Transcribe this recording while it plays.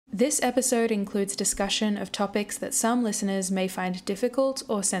This episode includes discussion of topics that some listeners may find difficult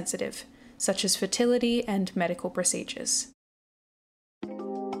or sensitive, such as fertility and medical procedures.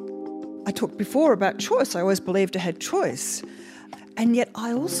 I talked before about choice. I always believed I had choice. And yet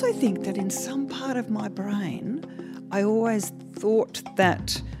I also think that in some part of my brain, I always thought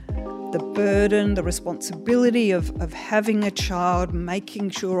that the burden, the responsibility of having a child,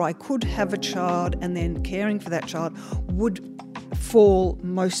 making sure I could have a child and then caring for that child would fall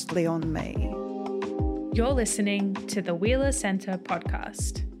mostly on me. You're listening to the Wheeler Centre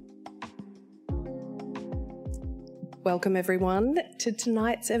podcast. Welcome everyone to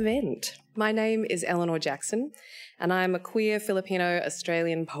tonight's event. My name is Eleanor Jackson and I'm a queer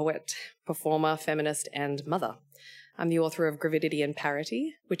Filipino-Australian poet, performer, feminist and mother. I'm the author of Gravidity and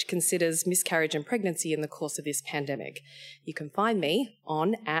Parity, which considers miscarriage and pregnancy in the course of this pandemic. You can find me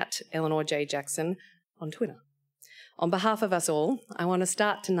on @EleanorJJackson on Twitter. On behalf of us all, I want to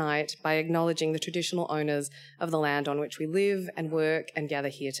start tonight by acknowledging the traditional owners of the land on which we live and work and gather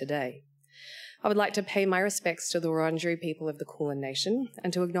here today. I would like to pay my respects to the Wurundjeri people of the Kulin Nation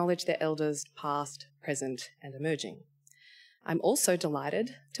and to acknowledge their elders past, present and emerging. I'm also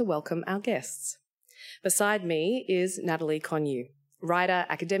delighted to welcome our guests. Beside me is Natalie Connew, writer,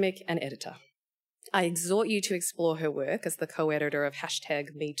 academic and editor. I exhort you to explore her work as the co-editor of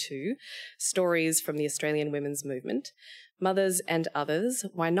 #MeToo, Stories from the Australian Women's Movement, Mothers and Others,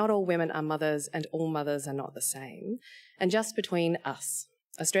 Why Not All Women Are Mothers and All Mothers Are Not the Same, and Just Between Us,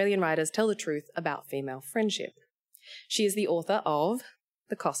 Australian Writers Tell the Truth About Female Friendship. She is the author of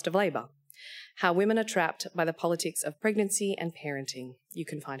The Cost of Labour, How Women Are Trapped by the Politics of Pregnancy and Parenting. You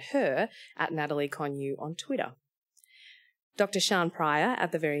can find her at Natalie Connew on Twitter. Dr. Sian Pryor,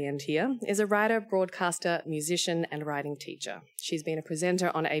 at the very end here, is a writer, broadcaster, musician and writing teacher. She's been a presenter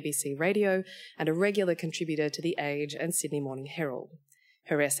on ABC Radio and a regular contributor to The Age and Sydney Morning Herald.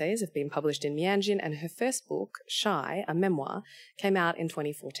 Her essays have been published in Mianjin and her first book, Shy, a memoir, came out in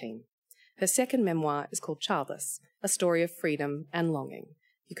 2014. Her second memoir is called Childless, a story of freedom and longing.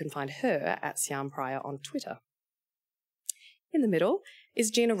 You can find her at Sian Pryor on Twitter. In the middle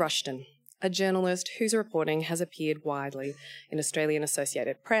is Gina Rushton, a journalist whose reporting has appeared widely in Australian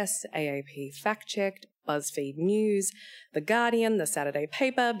Associated Press, AAP Fact Checked, BuzzFeed News, The Guardian, The Saturday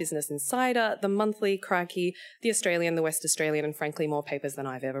Paper, Business Insider, The Monthly, Crikey, The Australian, The West Australian, and frankly more papers than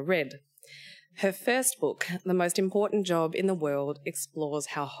I've ever read. Her first book, The Most Important Job in the World, explores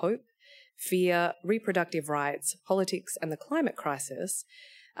how hope, fear, reproductive rights, politics, and the climate crisis,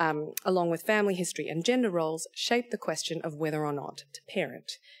 along with family history and gender roles, shape the question of whether or not to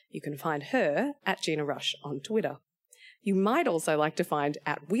parent. You can find her at Gina Rush on Twitter. You might also like to find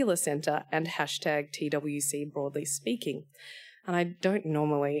at Wheeler Centre and #TWC Broadly Speaking. And I don't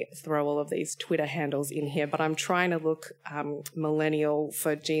normally throw all of these Twitter handles in here, but I'm trying to look millennial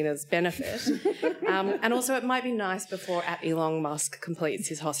for Gina's benefit. And also it might be nice before @Elon Musk completes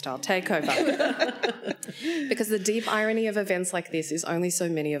his hostile takeover. Because the deep irony of events like this is only so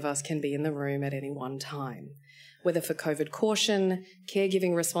many of us can be in the room at any one time. Whether for COVID caution,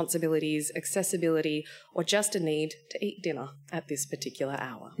 caregiving responsibilities, accessibility, or just a need to eat dinner at this particular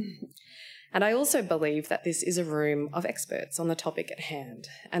hour. And I also believe that this is a room of experts on the topic at hand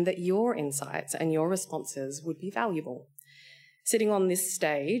and that your insights and your responses would be valuable. Sitting on this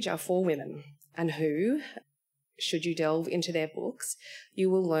stage are 4 women and who, should you delve into their books, you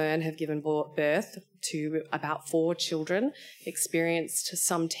will learn have given birth to about 4 children, experienced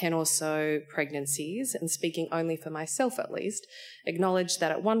some 10 or so pregnancies, and speaking only for myself at least, acknowledge that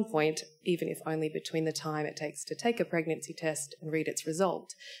at one point, even if only between the time it takes to take a pregnancy test and read its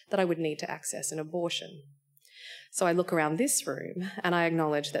result, that I would need to access an abortion. So I look around this room and I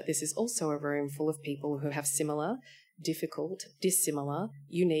acknowledge that this is also a room full of people who have similar, difficult, dissimilar,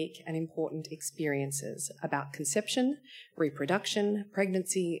 unique and important experiences about conception, reproduction,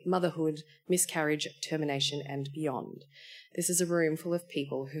 pregnancy, motherhood, miscarriage, termination and beyond. This is a room full of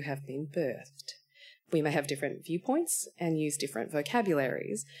people who have been birthed. We may have different viewpoints and use different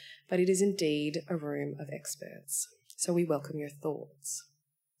vocabularies, but it is indeed a room of experts. So we welcome your thoughts.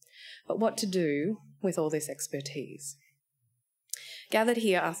 But what to do with all this expertise? Gathered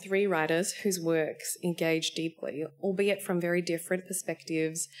here are 3 writers whose works engage deeply, albeit from very different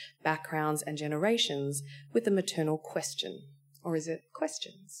perspectives, backgrounds and generations, with the maternal question, or is it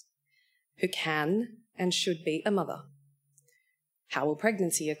questions? Who can and should be a mother? How will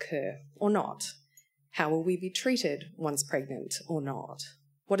pregnancy occur or not? How will we be treated once pregnant or not?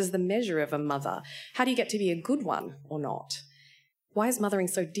 What is the measure of a mother? How do you get to be a good one or not? Why is mothering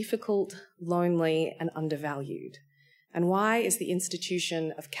so difficult, lonely and undervalued? And why is the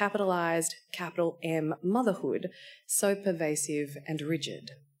institution of capitalised, capital M, motherhood so pervasive and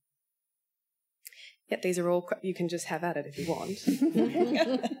rigid? Yet these are all, you can just have at it if you want.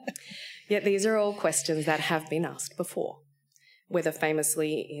 Yet these are all questions that have been asked before, whether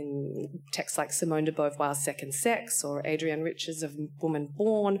famously in texts like Simone de Beauvoir's Second Sex or Adrienne Rich's of Woman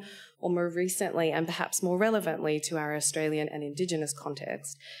Born, or more recently and perhaps more relevantly to our Australian and Indigenous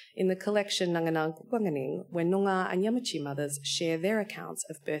context, in the collection Nanganang Wanganing, where Noongar and Yamachi mothers share their accounts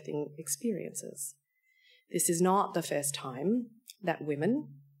of birthing experiences. This is not the first time that women,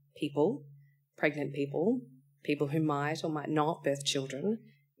 people, pregnant people, people who might or might not birth children,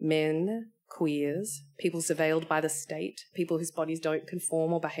 men, queers, people surveilled by the state, people whose bodies don't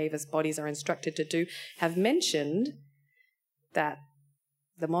conform or behave as bodies are instructed to do, have mentioned that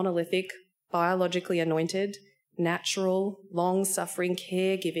the monolithic, biologically anointed, natural, long-suffering,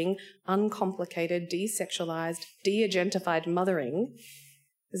 caregiving, uncomplicated, desexualized, de-agentified mothering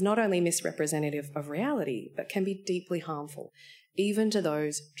is not only misrepresentative of reality, but can be deeply harmful, even to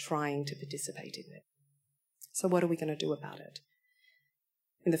those trying to participate in it. So what are we going to do about it?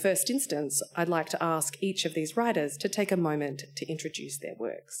 In the first instance, I'd like to ask each of these writers to take a moment to introduce their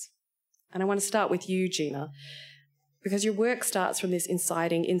works. And I want to start with you, Gina, because your work starts from this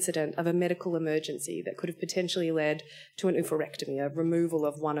inciting incident of a medical emergency that could have potentially led to an oophorectomy, a removal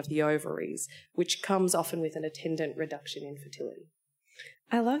of one of the ovaries, which comes often with an attendant reduction in fertility.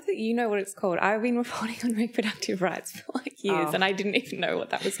 I love that you know what it's called. I've been reporting on reproductive rights for like years and I didn't even know what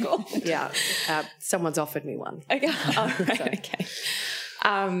that was called. Yeah, someone's offered me one. Okay. Oh, right, okay.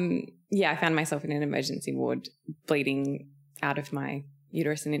 I found myself in an emergency ward bleeding out of my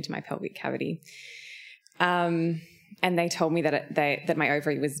uterus and into my pelvic cavity. And they told me that my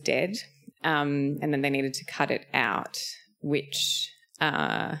ovary was dead and then they needed to cut it out, which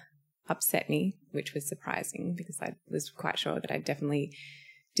upset me, which was surprising because I was quite sure that I definitely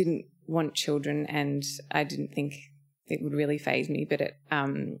didn't want children and I didn't think it would really faze me, but it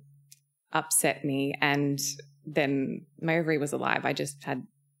upset me. And then my ovary was alive. I just had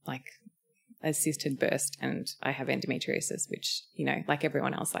like a cyst had burst and I have endometriosis, which, you know, like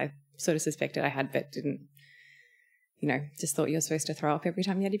everyone else, I sort of suspected I had, but didn't, you know, just thought you were supposed to throw up every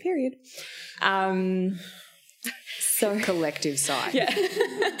time you had your period. So collective sigh. Yeah.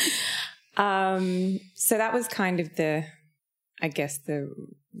 So that was kind of the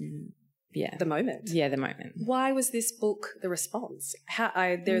moment. Yeah, the moment. Why was this book the response?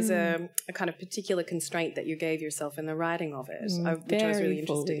 There's a kind of particular constraint that you gave yourself in the writing of it, which I was really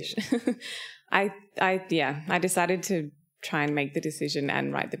interested in. I decided to try and make the decision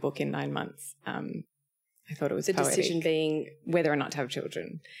and write the book in 9 months. I thought it was poetic. The decision being whether or not to have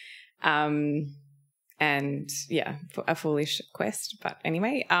children. And yeah, a foolish quest, but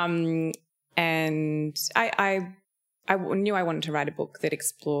anyway. And I knew I wanted to write a book that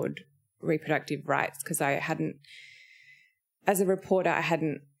explored reproductive rights because I hadn't, as a reporter, I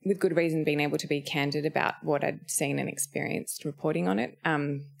hadn't, with good reason, been able to be candid about what I'd seen and experienced reporting on it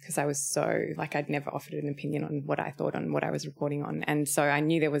because I was so, like, I'd never offered an opinion on what I thought on what I was reporting on. And so I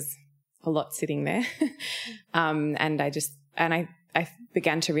knew there was a lot sitting there. And I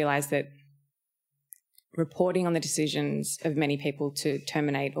began to realise that reporting on the decisions of many people to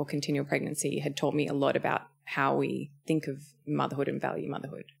terminate or continue a pregnancy had taught me a lot about how we think of motherhood and value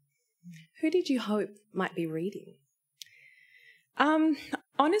motherhood. Who did you hope might be reading?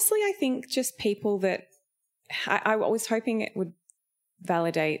 Honestly, I think just people that I was hoping it would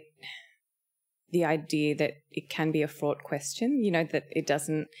validate the idea that it can be a fraught question, you know, that it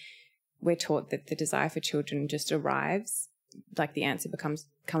doesn't, we're taught that the desire for children just arrives, like the answer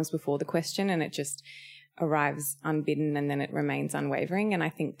comes before the question and it just arrives unbidden and then it remains unwavering. And I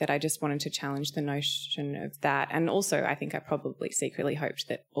think that I just wanted to challenge the notion of that. And also I think I probably secretly hoped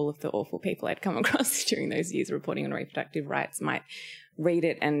that all of the awful people I'd come across during those years reporting on reproductive rights might read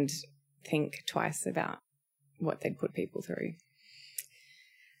it and think twice about what they'd put people through.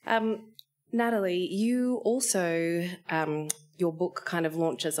 Natalie, you also, your book kind of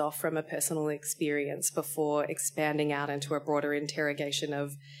launches off from a personal experience before expanding out into a broader interrogation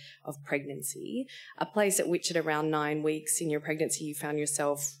of pregnancy, a place at which at around 9 weeks in your pregnancy you found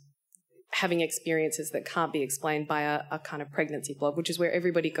yourself having experiences that can't be explained by a kind of pregnancy blog, which is where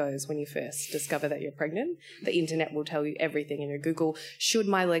everybody goes when you first discover that you're pregnant. The internet will tell you everything in your Google. Should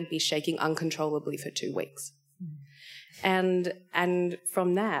my leg be shaking uncontrollably for 2 weeks? And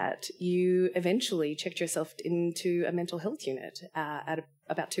from that, you eventually checked yourself into a mental health unit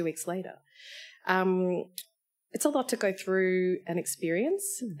about 2 weeks later. It's a lot to go through an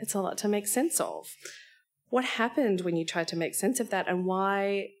experience. It's a lot to make sense of. What happened when you tried to make sense of that, and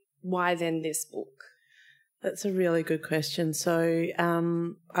why then this book? That's a really good question. So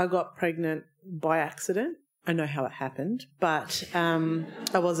I got pregnant by accident. I know how it happened, but I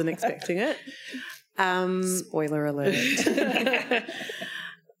wasn't expecting it. Spoiler alert.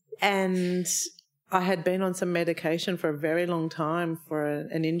 And I had been on some medication for a very long time for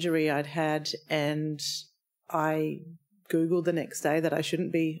an injury I'd had, and I Googled the next day that I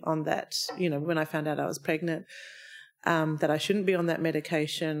shouldn't be on that, when I found out I was pregnant, that I shouldn't be on that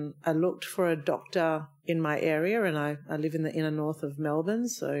medication. I looked for a doctor in my area, and I live in the inner north of Melbourne,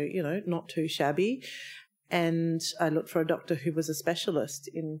 so, not too shabby. And I looked for a doctor who was a specialist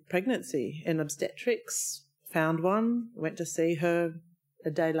in pregnancy and obstetrics, found one, went to see her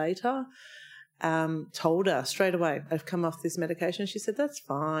a day later, told her straight away, I've come off this medication. She said, that's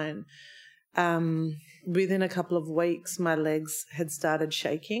fine. Within a couple of weeks, my legs had started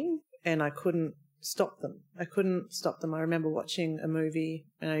shaking and I couldn't stop them. I remember watching a movie,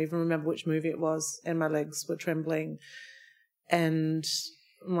 and I even remember which movie it was, and my legs were trembling. And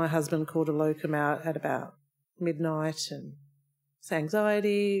my husband called a locum out at about midnight, and it's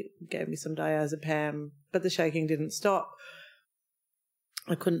anxiety, gave me some diazepam, but the shaking didn't stop.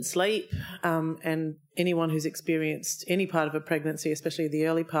 I couldn't sleep, and anyone who's experienced any part of a pregnancy, especially the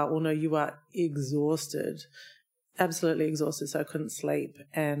early part, will know you are exhausted, absolutely exhausted. So I couldn't sleep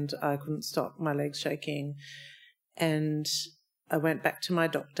and I couldn't stop my legs shaking. And I went back to my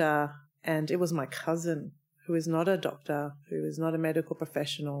doctor, and it was my cousin, who is not a doctor, who is not a medical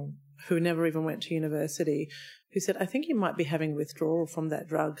professional, who never even went to university, who said, I think you might be having withdrawal from that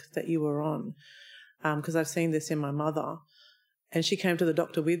drug that you were on, because I've seen this in my mother. And she came to the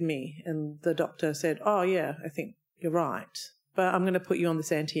doctor with me, and the doctor said, oh, yeah, I think you're right, but I'm going to put you on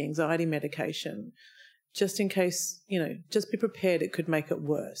this anti-anxiety medication just in case, just be prepared it could make it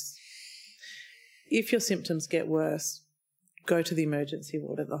worse. If your symptoms get worse, go to the emergency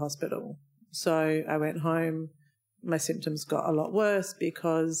ward at the hospital. So I went home. My symptoms got a lot worse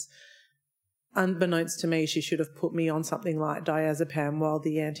because, unbeknownst to me, she should have put me on something like diazepam while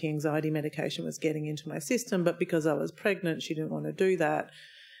the anti-anxiety medication was getting into my system. But because I was pregnant, she didn't want to do that.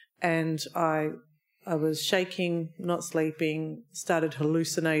 And I was shaking, not sleeping, started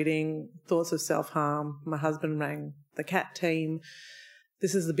hallucinating, thoughts of self-harm. My husband rang the CAT team.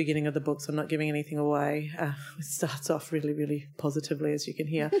 This is the beginning of the book, so I'm not giving anything away. It starts off really, really positively, as you can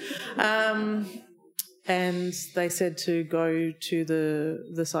hear. And they said to go to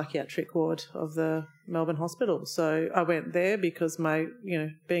the psychiatric ward of the Melbourne hospital. So I went there because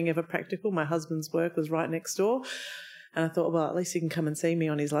being ever practical, my husband's work was right next door. And I thought, well, at least he can come and see me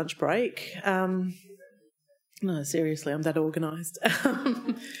on his lunch break. No, seriously, I'm that organised.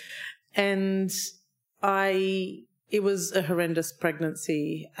 And it was a horrendous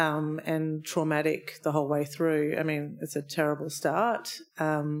pregnancy and traumatic the whole way through. I mean, it's a terrible start.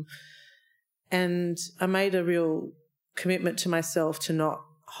 And I made a real commitment to myself to not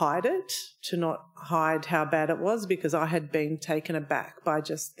hide it, to not hide how bad it was, because I had been taken aback by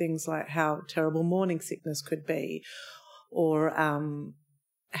just things like how terrible morning sickness could be, or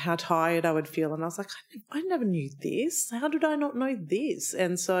how tired I would feel. And I was like, I never knew this. How did I not know this?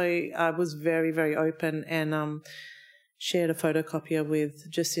 And so I was very, very open and shared a photocopier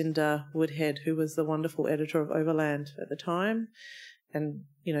with Jacinda Woodhead, who was the wonderful editor of Overland at the time. And,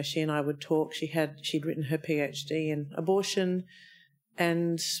 she and I would talk. She'd written her PhD in abortion.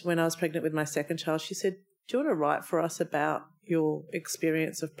 And when I was pregnant with my second child, she said, do you want to write for us about your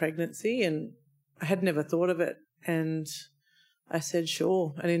experience of pregnancy? And I had never thought of it. And I said,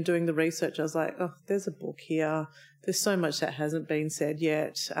 sure. And in doing the research, I was like, oh, there's a book here. There's so much that hasn't been said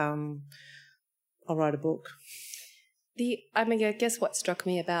yet. I'll write a book. I guess what struck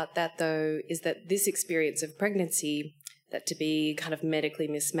me about that, though, is that this experience of pregnancy, that to be kind of medically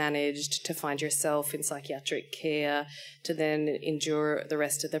mismanaged, to find yourself in psychiatric care, to then endure the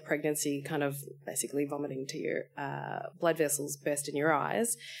rest of the pregnancy kind of basically vomiting to your blood vessels burst in your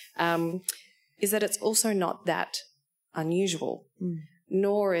eyes, is that it's also not that unusual,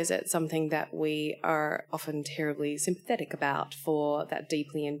 nor is it something that we are often terribly sympathetic about for that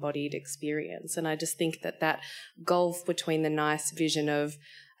deeply embodied experience. And I just think that gulf between the nice vision of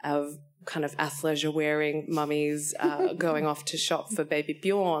kind of athleisure wearing mummies going off to shop for baby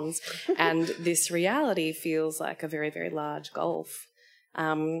Bjorns, and this reality feels like a very, very large gulf.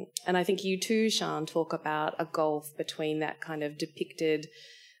 And I think you too, Sian, talk about a gulf between that kind of depicted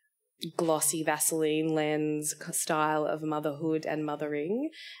glossy Vaseline lens style of motherhood and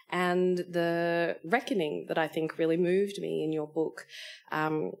mothering, and the reckoning that I think really moved me in your book,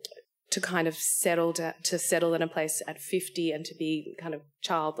 to kind of settle in a place at 50 and to be kind of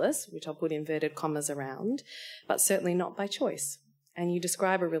childless, which I'll put inverted commas around, but certainly not by choice. And you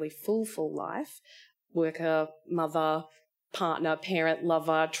describe a really full life: worker, mother, partner, parent,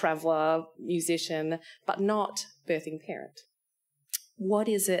 lover, traveller, musician, but not birthing parent. What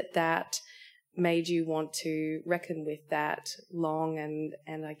is it that made you want to reckon with that long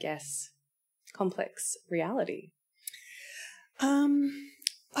and I guess complex reality?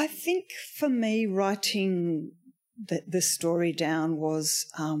 I think for me, writing the story down was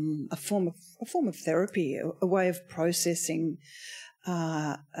a form of therapy, a way of processing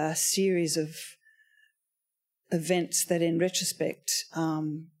a series of events that, in retrospect,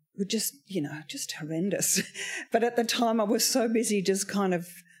 were just horrendous. But at the time, I was so busy just kind of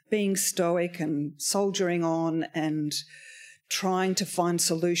being stoic and soldiering on and trying to find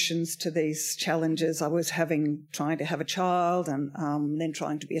solutions to these challenges. I was trying to have a child and then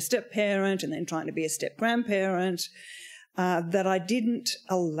trying to be a step-parent and then trying to be a step-grandparent, that I didn't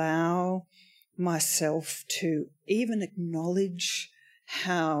allow myself to even acknowledge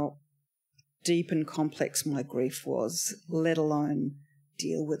how deep and complex my grief was, let alone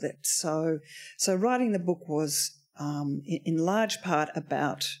deal with it. So writing the book was in large part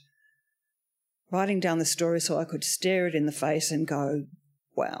about writing down the story so I could stare it in the face and go,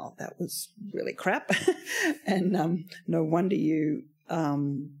 wow, that was really crap. And no wonder you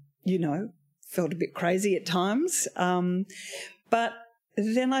felt a bit crazy at times. But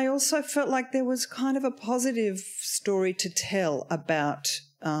then I also felt like there was kind of a positive story to tell about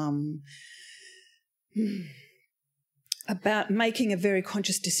making a very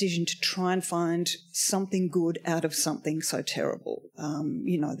conscious decision to try and find something good out of something so terrible.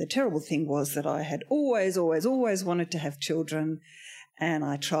 The terrible thing was that I had always wanted to have children, and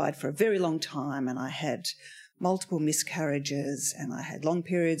I tried for a very long time, and I had multiple miscarriages, and I had long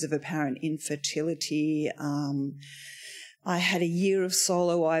periods of apparent infertility. I had a year of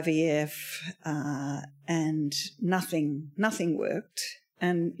solo IVF, and nothing worked.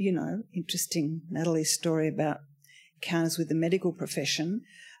 And, interesting Natalie's story about encounters with the medical profession.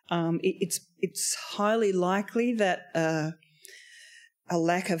 It's highly likely that a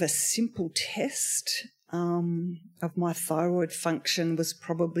lack of a simple test of my thyroid function was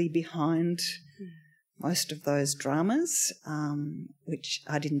probably behind most of those dramas, which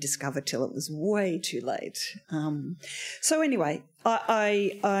I didn't discover till it was way too late. So anyway,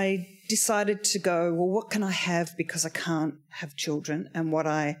 I decided to go, well, what can I have, because I can't have children, and what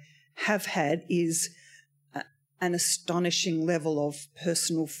I have had is an astonishing level of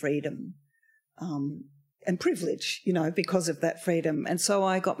personal freedom and privilege, because of that freedom. And so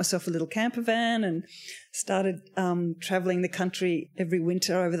I got myself a little camper van and started travelling the country every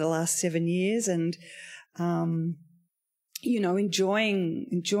winter over the last 7 years, and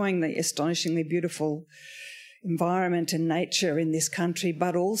enjoying the astonishingly beautiful environment and nature in this country,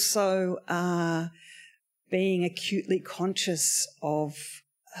 but also being acutely conscious of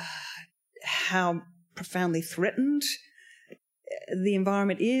how profoundly threatened the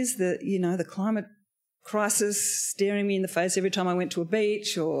environment is. The climate crisis staring me in the face every time I went to a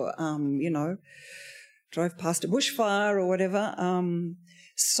beach or drove past a bushfire or whatever.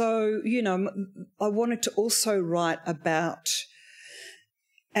 So I wanted to also write about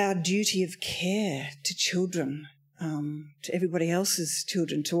our duty of care to children, to everybody else's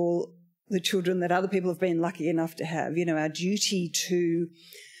children, to all the children that other people have been lucky enough to have. Our duty to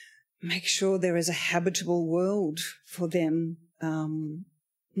make sure there is a habitable world for them,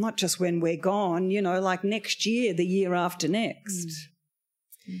 not just when we're gone, like next year, the year after next.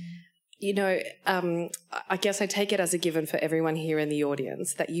 I guess I take it as a given for everyone here in the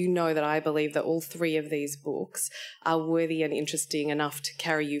audience that that I believe that all three of these books are worthy and interesting enough to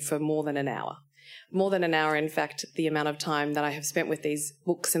carry you for more than an hour. More than an hour, in fact, the amount of time that I have spent with these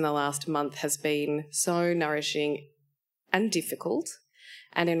books in the last month has been so nourishing and difficult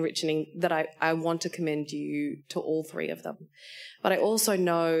and enriching that I want to commend you to all three of them. But I also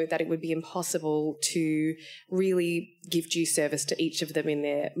know that it would be impossible to really give due service to each of them in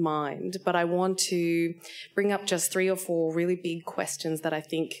their mind. But I want to bring up just 3 or 4 really big questions that I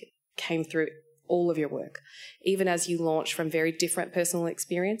think came through all of your work, even as you launch from very different personal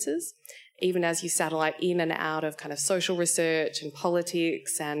experiences, even as you satellite in and out of kind of social research and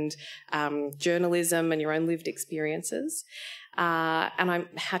politics and journalism and your own lived experiences. And I'm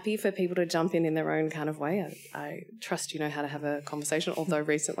happy for people to jump in their own kind of way. I trust you know how to have a conversation, although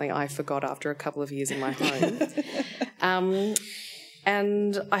recently I forgot after a couple of years in my home.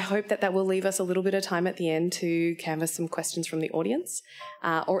 And I hope that will leave us a little bit of time at the end to canvass some questions from the audience,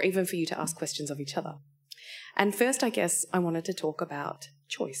 or even for you to ask questions of each other. And first, I guess I wanted to talk about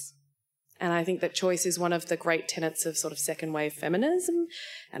choice. And I think that choice is one of the great tenets of sort of second wave feminism,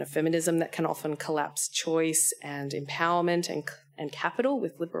 and a feminism that can often collapse choice and empowerment and capital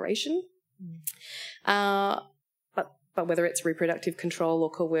with liberation. But but whether it's reproductive control or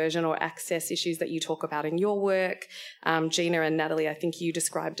coercion or access issues that you talk about in your work, Gina and Natalie, I think you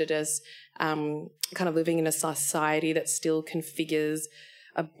described it as kind of living in a society that still configures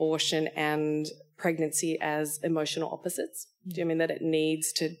abortion and pregnancy as emotional opposites. Do you mean that it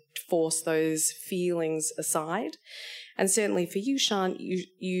needs to force those feelings aside? And certainly for you, Sian,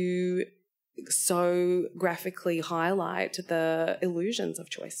 you so graphically highlight the illusions of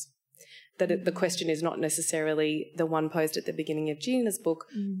choice. That the question is not necessarily the one posed at the beginning of Gina's book,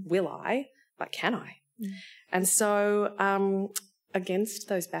 will I, but can I? And so against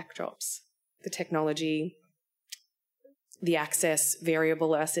those backdrops, the technology, the access,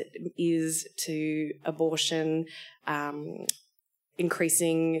 variable as it is to abortion,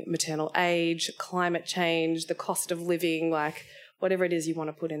 increasing maternal age, climate change, the cost of living, like whatever it is you want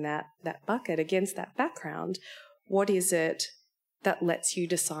to put in that bucket, against that background, what is it that lets you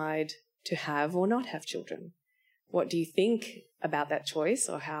decide to have or not have children? What do you think about that choice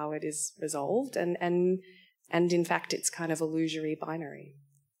or how it is resolved? And in fact, it's kind of illusory binary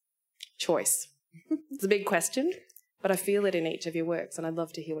choice. It's a big question, but I feel it in each of your works, and I'd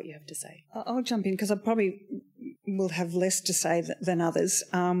love to hear what you have to say. I'll jump in because I probably will have less to say than others,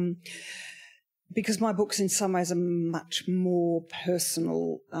 because my books in some ways are much more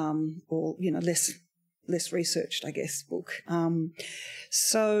personal, or less researched, I guess, book.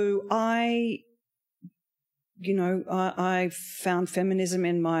 So I found feminism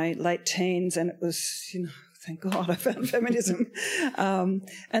in my late teens, and it was, thank God I found feminism.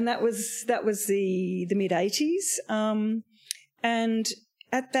 And that was the mid-80s. And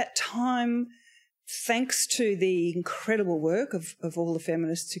at that time, thanks to the incredible work of all the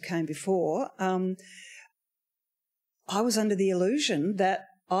feminists who came before, I was under the illusion that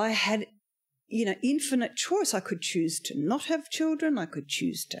I had infinite choice. I could choose to not have children. I could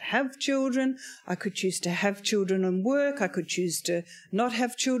choose to have children. I could choose to have children and work. I could choose to not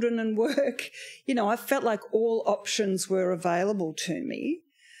have children and work. I felt like all options were available to me.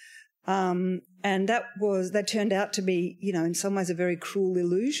 And that turned out to be, in some ways a very cruel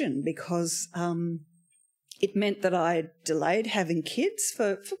illusion, because it meant that I delayed having kids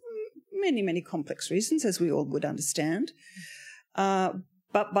for many, many complex reasons, as we all would understand.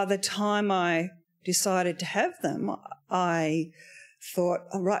 But by the time I decided to have them, I thought,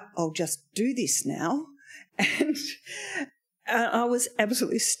 all right, I'll just do this now. And I was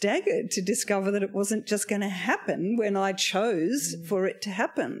absolutely staggered to discover that it wasn't just going to happen when I chose for it to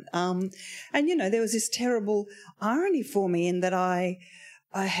happen. And, there was this terrible irony for me in that I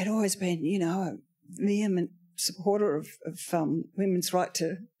had always been, a vehement supporter of women's right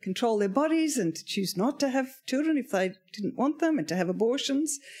to control their bodies and to choose not to have children if they didn't want them, and to have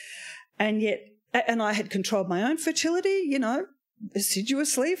abortions. And I had controlled my own fertility,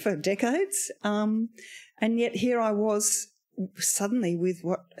 assiduously for decades. And yet here I was suddenly with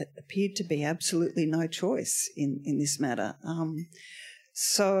what appeared to be absolutely no choice in this matter. And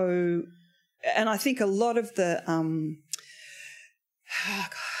I think a lot of the,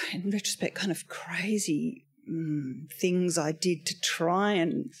 in retrospect, kind of crazy things I did to try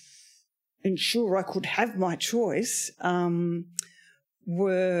and ensure I could have my choice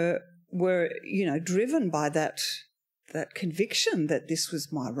were driven by that conviction that this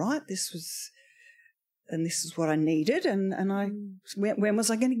was my right, this is what I needed, and when was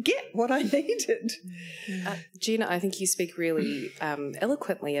I going to get what I needed? Gina, I think you speak really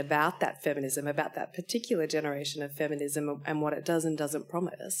eloquently about that feminism, about that particular generation of feminism and what it does and doesn't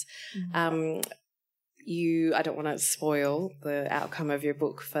promise. I don't want to spoil the outcome of your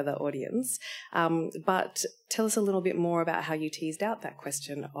book for the audience, but tell us a little bit more about how you teased out that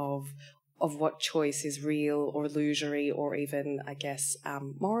question of what choice is real or illusory or even, I guess,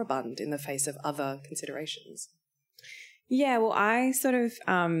 moribund in the face of other considerations. Yeah, well, I sort of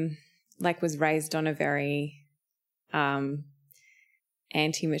was raised on a very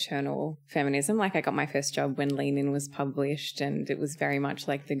anti-maternal feminism. Like, I got my first job when Lean In was published, and it was very much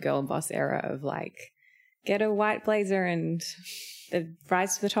like the girl boss era of get a white blazer and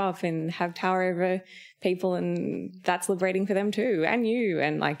rise to the top and have power over people, and that's liberating for them too, and you,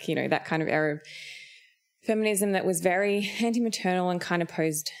 and that kind of era of feminism that was very anti-maternal and kind of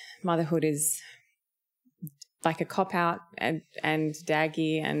posed motherhood as like a cop-out and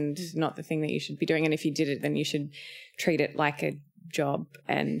daggy and not the thing that you should be doing, and if you did it then you should treat it like a job,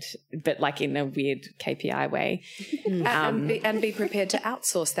 but in a weird KPI way, and be prepared to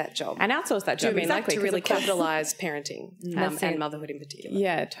outsource that job. And outsource that job, exactly, to really capitalise parenting and motherhood in particular.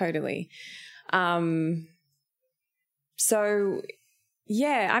 Yeah, totally. So,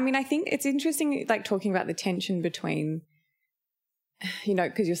 yeah, I mean, I think it's interesting, talking about the tension between you know,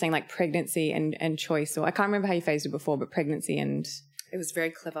 because you're saying like pregnancy and choice, or I can't remember how you phrased it before, but pregnancy and... It was very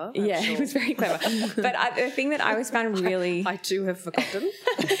clever. Yeah, sure. It was very clever. But the thing that I always found really... I too have forgotten.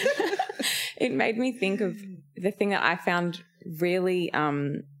 It made me think of the thing that I found really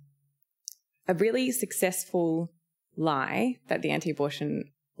a really successful lie that the anti-abortion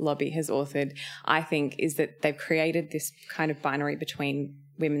lobby has authored, I think, is that they've created this kind of binary between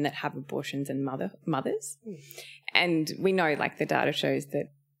women that have abortions and mothers. And we know, like, the data shows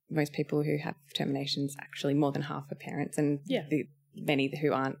that most people who have terminations, actually more than half are parents, and many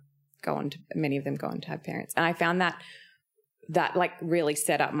who aren't many of them go on to have parents. And I found that like really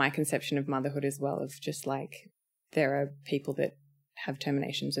set up my conception of motherhood as well, of just like there are people that have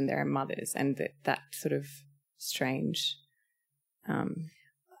terminations and there are mothers, and that sort of strange.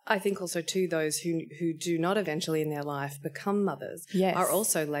 I think also too those who do not eventually in their life become mothers are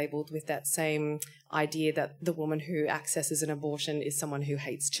also labelled with that same idea that the woman who accesses an abortion is someone who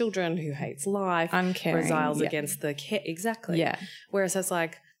hates children, who hates life, uncaring, resiles against the care. Exactly. Yeah. Whereas it's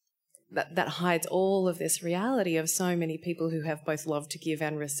like that hides all of this reality of so many people who have both love to give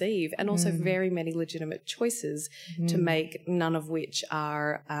and receive, and also very many legitimate choices to make, none of which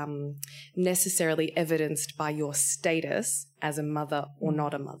are necessarily evidenced by your status as a mother or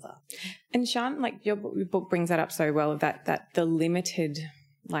not a mother. And Sian, like your book brings that up so well, that the limited,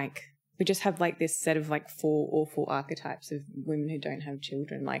 like, we just have like this set of like 4 awful archetypes of women who don't have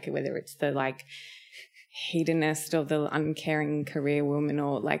children, like whether it's the like hedonist or the uncaring career woman,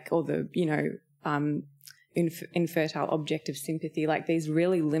 or the, you know, infertile object of sympathy, like these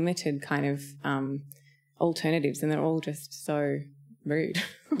really limited kind of alternatives, and they're all just so rude.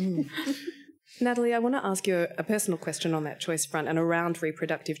 Natalie, I want to ask you a personal question on that choice front and around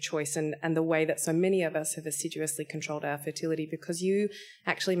reproductive choice and the way that so many of us have assiduously controlled our fertility, because you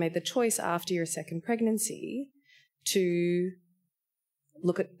actually made the choice after your second pregnancy to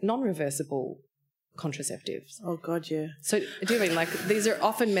look at non-reversible contraceptives. Oh, God, yeah. So do you mean like these are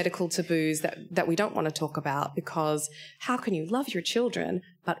often medical taboos that we don't want to talk about, because how can you love your children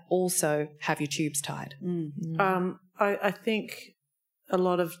but also have your tubes tied? I think a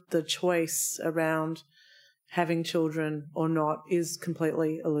lot of the choice around having children or not is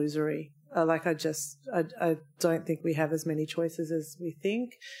completely illusory. I don't think we have as many choices as we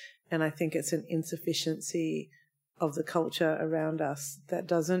think, and I think it's an insufficiency of the culture around us that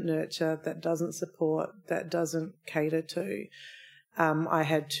doesn't nurture, that doesn't support, that doesn't cater to. I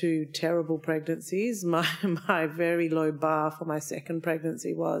had 2 terrible pregnancies. My very low bar for my second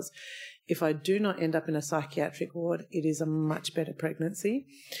pregnancy was, if I do not end up in a psychiatric ward, it is a much better pregnancy.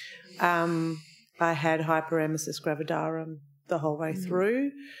 I had hyperemesis gravidarum the whole way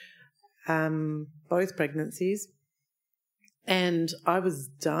through, both pregnancies. And I was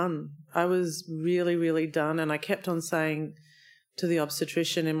done. I was really, really done. And I kept on saying to the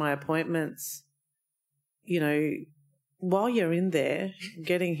obstetrician in my appointments, you know, while you're in there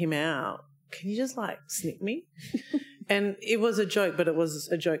getting him out, can you just like snip me? And it was a joke, but it was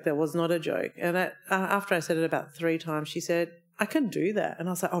a joke that was not a joke. And after I said it about 3 times, she said, I can do that. And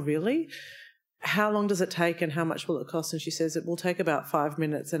I was like, oh, really? How long does it take and how much will it cost? And she says, it will take about 5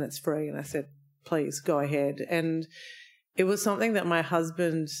 minutes and it's free. And I said, please go ahead. And it was something that my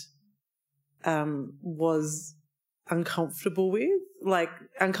husband was uncomfortable with,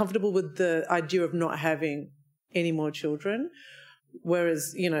 uncomfortable with the idea of not having any more children.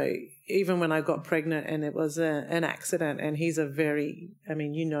 Whereas, you know, even when I got pregnant and it was an accident, and he's a very, I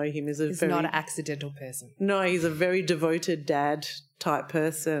mean, you know him, he's not an accidental person. No, he's a very devoted dad type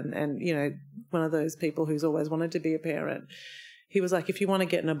person, and, you know, one of those people who's always wanted to be a parent. He was like, if you want to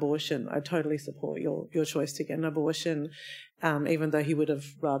get an abortion, I totally support your choice to get an abortion, even though he would have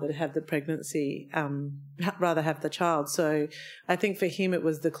rather have the pregnancy, rather have the child. So I think for him it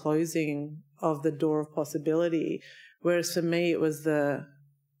was the closing of the door of possibility, whereas for me it was the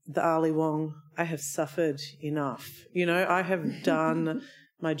Ali Wong, I have suffered enough. You know, I have done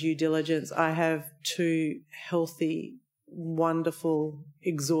my due diligence. I have 2 healthy, wonderful,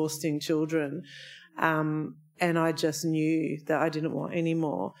 exhausting children. And I just knew that I didn't want any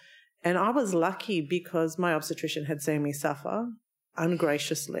more. And I was lucky because my obstetrician had seen me suffer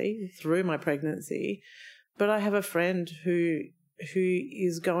ungraciously through my pregnancy. But I have a friend who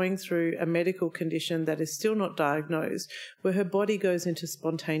is going through a medical condition that is still not diagnosed, where her body goes into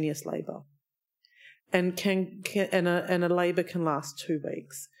spontaneous labour, and a labour can last 2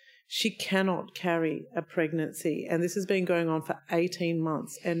 weeks. She cannot carry a pregnancy, and this has been going on for 18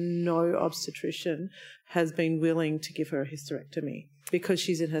 months, and no obstetrician has been willing to give her a hysterectomy because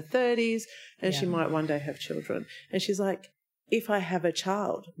she's in her 30s and she might one day have children. And she's like, if I have a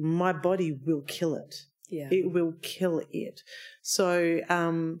child, my body will kill it. Yeah. It will kill it. So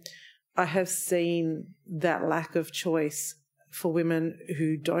I have seen that lack of choice for women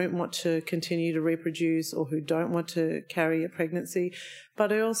who don't want to continue to reproduce or who don't want to carry a pregnancy.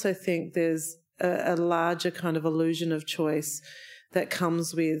 But I also think there's a larger kind of illusion of choice that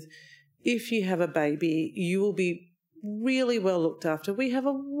comes with, if you have a baby, you will be really well looked after. We have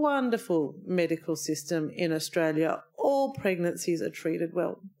a wonderful medical system in Australia. All pregnancies are treated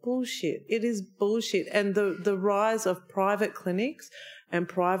well. Bullshit. It is bullshit. And the rise of private clinics and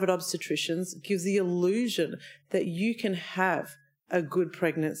private obstetricians gives the illusion that you can have a good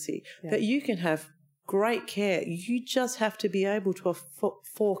pregnancy, that you can have great care. You just have to be able to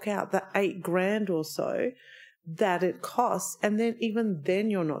fork out the $8,000 or so that it costs, and then even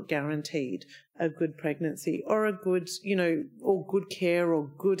then you're not guaranteed a good pregnancy or a good, or good care or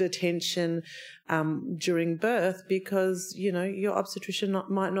good attention during birth, because, your obstetrician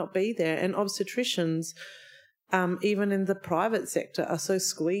might not be there. And obstetricians, even in the private sector, are so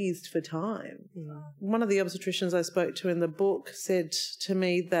squeezed for time. Yeah. One of the obstetricians I spoke to in the book said to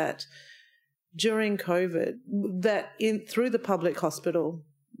me that during COVID, through the public hospital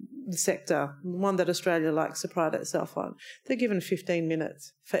sector, one that Australia likes to pride itself on, they're given 15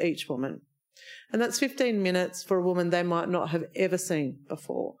 minutes for each woman. And that's 15 minutes for a woman they might not have ever seen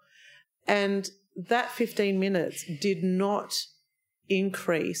before. And that 15 minutes did not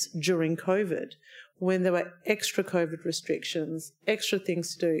increase during COVID. When there were extra COVID restrictions, extra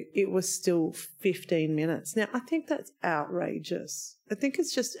things to do, it was still 15 minutes. Now, I think that's outrageous. I think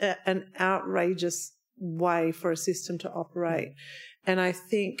it's just an outrageous way for a system to operate. And I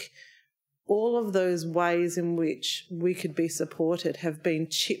think all of those ways in which we could be supported have been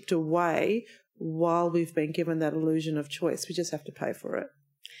chipped away while we've been given that illusion of choice. We just have to pay for it.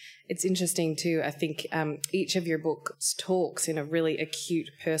 It's interesting too. I think each of your books talks in a really acute,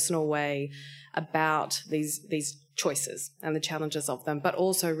 personal way about these choices and the challenges of them, but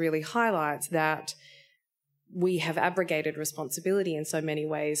also really highlights that we have abrogated responsibility in so many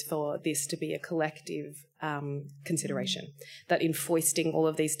ways for this to be a collective consideration, that in foisting all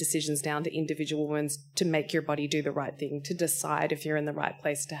of these decisions down to individual women to make your body do the right thing, to decide if you're in the right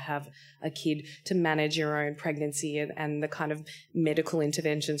place to have a kid, to manage your own pregnancy and the kind of medical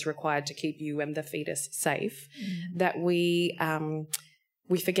interventions required to keep you and the fetus safe, that we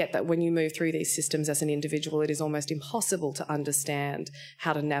forget that when you move through these systems as an individual, it is almost impossible to understand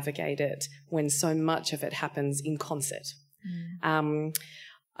how to navigate it when so much of it happens in concert.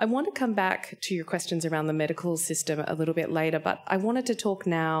 I want to come back to your questions around the medical system a little bit later, but I wanted to talk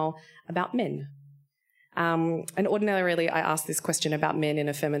now about men. And ordinarily I ask this question about men in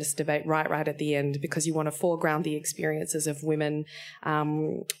a feminist debate right at the end, because you want to foreground the experiences of women,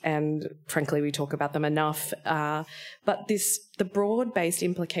 and frankly we talk about them enough. But the broad-based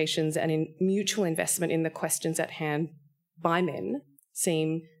implications and in mutual investment in the questions at hand by men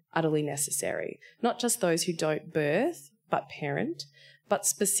seem utterly necessary. Not just those who don't birth but parent, but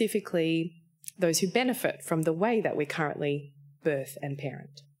specifically those who benefit from the way that we currently birth and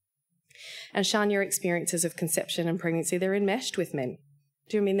parent. And Sian, your experiences of conception and pregnancy, they're enmeshed with men.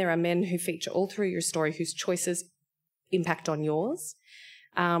 Do you mean there are men who feature all through your story whose choices impact on yours,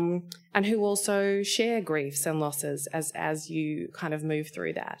 and who also share griefs and losses as you kind of move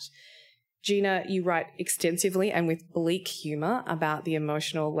through that? Gina, you write extensively and with bleak humour about the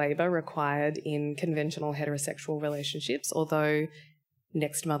emotional labour required in conventional heterosexual relationships, although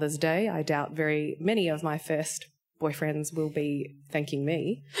next Mother's Day, I doubt very many of my first boyfriends will be thanking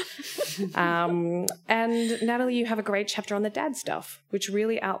me. And Natalie, you have a great chapter on the dad stuff, which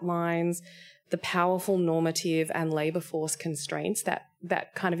really outlines the powerful normative and labour force constraints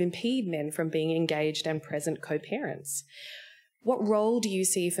that kind of impede men from being engaged and present co-parents. What role do you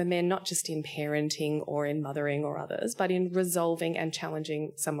see for men, not just in parenting or in mothering or others, but in resolving and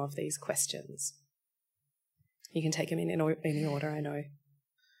challenging some of these questions? You can take them in any order, I know.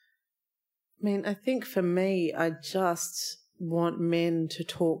 I mean, I think for me, I just want men to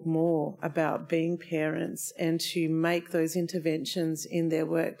talk more about being parents and to make those interventions in their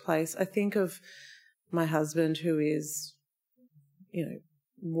workplace. I think of my husband, who is,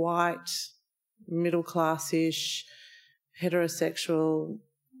 white, middle-class-ish, heterosexual,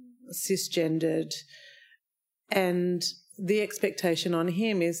 cisgendered, and the expectation on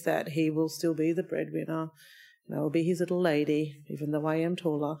him is that he will still be the breadwinner. I will be his little lady, even though I am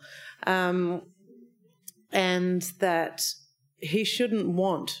taller, and that he shouldn't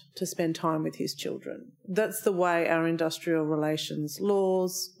want to spend time with his children. That's the way our industrial relations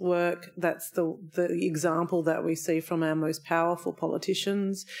laws work. That's the example that we see from our most powerful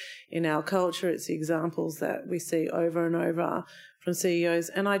politicians in our culture. It's the examples that we see over and over from CEOs,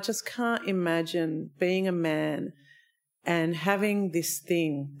 and I just can't imagine being a man and having this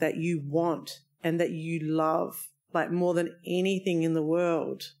thing that you want and that you love, like more than anything in the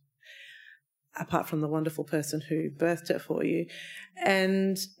world, apart from the wonderful person who birthed it for you,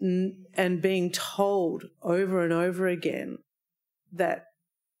 and being told over and over again that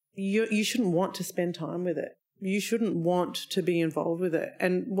you shouldn't want to spend time with it. You shouldn't want to be involved with it.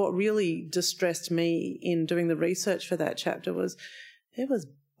 And what really distressed me in doing the research for that chapter was there was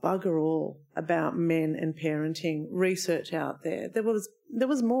bugger all about men and parenting research out there. There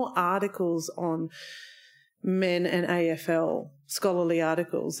was more articles on men and AFL, scholarly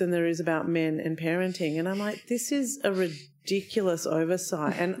articles, than there is about men and parenting. And I'm like, this is a ridiculous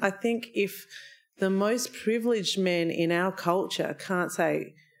oversight. And I think if the most privileged men in our culture can't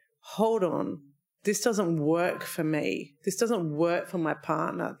say, hold on, this doesn't work for me, this doesn't work for my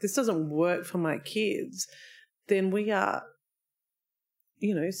partner, this doesn't work for my kids, then we are,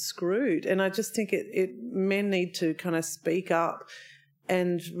 screwed. And I just think men need to kind of speak up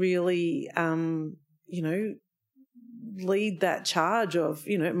and really, lead that charge of,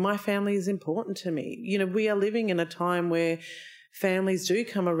 my family is important to me. We are living in a time where families do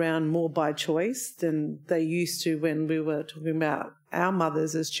come around more by choice than they used to when we were talking about our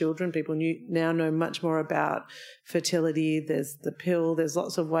mothers as children. People now know much more about fertility. There's the pill. There's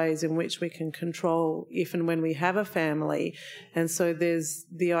lots of ways in which we can control if and when we have a family. And so there's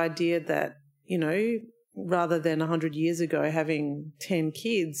the idea that, rather than 100 years ago having 10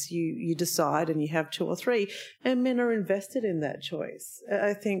 kids, you decide and you have 2 or 3, and men are invested in that choice,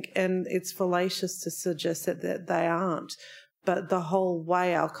 I think, and it's fallacious to suggest that they aren't. But the whole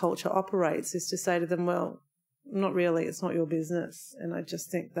way our culture operates is to say to them, well, not really, it's not your business. And I just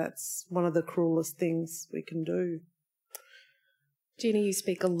think that's one of the cruelest things we can do. Gina, you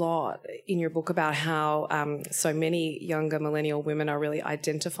speak a lot in your book about how so many younger millennial women are really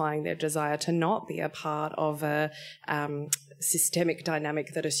identifying their desire to not be a part of a systemic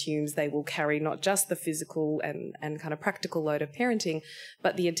dynamic that assumes they will carry not just the physical and kind of practical load of parenting,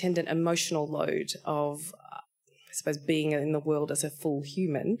 but the attendant emotional load of, I suppose, being in the world as a full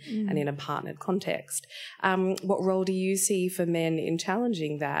human and in a partnered context. What role do you see for men in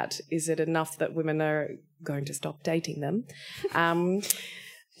challenging that? Is it enough that women are going to stop dating them?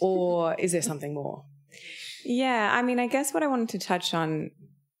 Or is there something more? Yeah, I mean, I guess what I wanted to touch on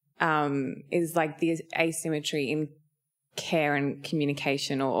is like the asymmetry in care and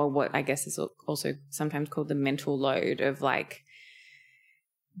communication, or what I guess is also sometimes called the mental load of like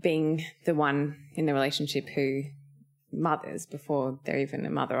being the one in the relationship who mothers before they're even a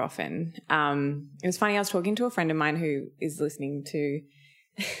mother often. It was funny, I was talking to a friend of mine who is listening to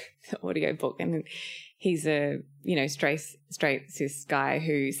the audiobook, and he's a, straight cis guy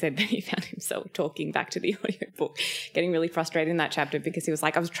who said that he found himself talking back to the audiobook, getting really frustrated in that chapter because he was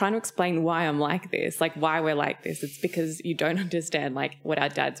like, I was trying to explain why I'm like this, like why we're like this. It's because you don't understand like what our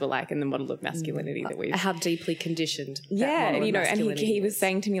dads were like and the model of masculinity that we've... How deeply conditioned. Yeah, and and he was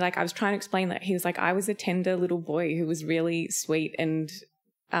saying to me, like, I was trying to explain that. He was like, I was a tender little boy who was really sweet and,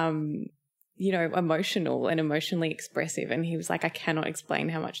 emotional and emotionally expressive. And he was like, I cannot explain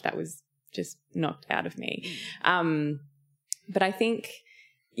how much that was just knocked out of me. But I think,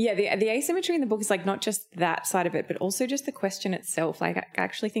 the asymmetry in the book is like not just that side of it, but also just the question itself. Like I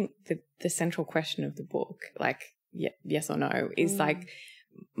actually think the central question of the book, like yes or no, is like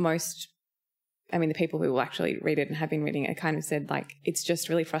the people who will actually read it and have been reading it kind of said like, it's just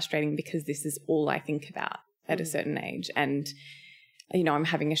really frustrating because this is all I think about at a certain age. And, I'm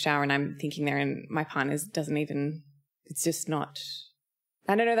having a shower and I'm thinking there and my partner doesn't even, it's just not...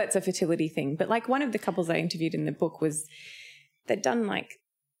 I don't know, that's a fertility thing, but like one of the couples I interviewed in the book was they'd done like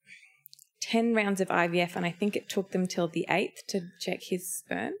 10 rounds of IVF, and I think it took them till the 8th to check his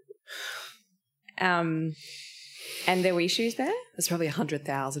sperm. And there were issues there. It's probably $100,000.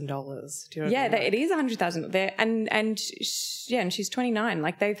 Do you know what I mean? It is $100,000 there, and she's 29.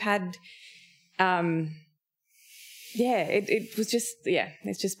 Like they've had, it was just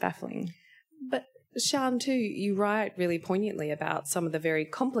it's just baffling. But Sian, too, you write really poignantly about some of the very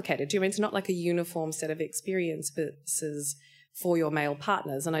complicated... it's not like a uniform set of experiences for your male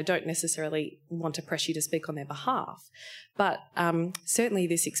partners, and I don't necessarily want to press you to speak on their behalf, but certainly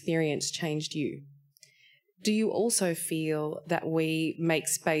this experience changed you. Do you also feel that we make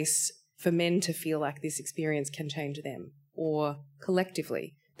space for men to feel like this experience can change them, or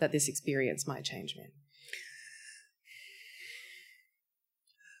collectively that this experience might change men?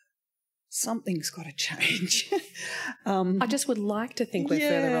 Something's got to change. I just would like to think we're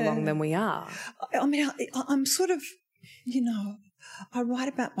further along than we are. I mean, I'm sort of, I write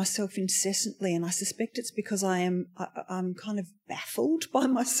about myself incessantly, and I suspect it's because I'm kind of baffled by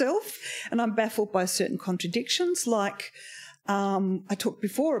myself, and I'm baffled by certain contradictions. Like I talked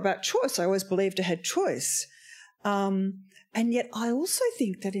before about choice. I always believed I had choice. And yet I also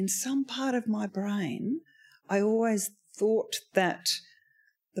think that in some part of my brain, I always thought that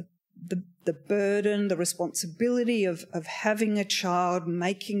the burden, the responsibility of having a child,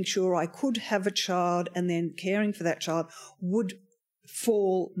 making sure I could have a child and then caring for that child would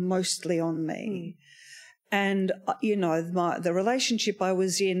fall mostly on me. And, the relationship I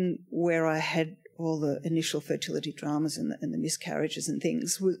was in where I had all the initial fertility dramas and the miscarriages and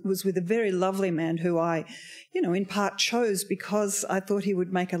things was with a very lovely man who I, in part chose because I thought he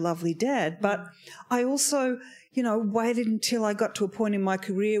would make a lovely dad. But I also, waited until I got to a point in my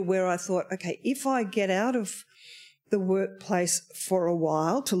career where I thought, okay, if I get out of the workplace for a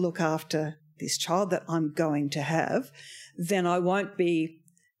while to look after this child that I'm going to have, then I won't be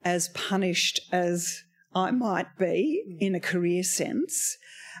as punished as I might be in a career sense.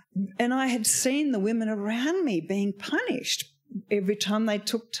 And I had seen the women around me being punished every time they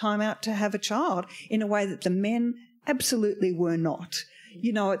took time out to have a child in a way that the men absolutely were not.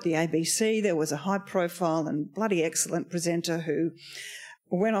 At the ABC, there was a high-profile and bloody excellent presenter who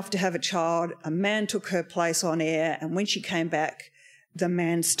went off to have a child. A man took her place on air, and when she came back, the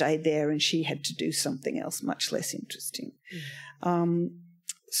man stayed there and she had to do something else much less interesting.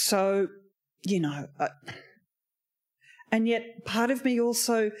 And yet part of me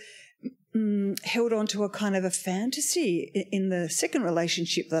also held on to a kind of a fantasy in the second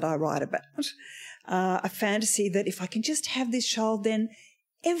relationship that I write about, a fantasy that if I can just have this child, then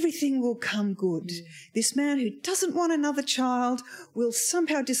everything will come good. This man who doesn't want another child will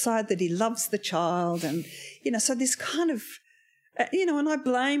somehow decide that he loves the child. And, so this kind of, and I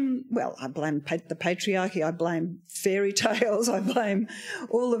blame the patriarchy, I blame fairy tales, I blame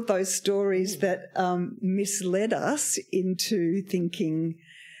all of those stories that misled us into thinking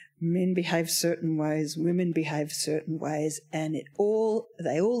men behave certain ways, women behave certain ways, and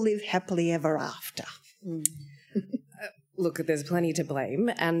they all live happily ever after. Look, there's plenty to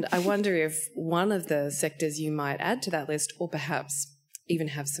blame, and I wonder if one of the sectors you might add to that list, or perhaps even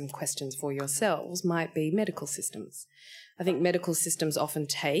have some questions for yourselves, might be medical systems. I think medical systems often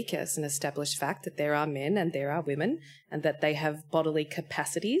take as an established fact that there are men and there are women and that they have bodily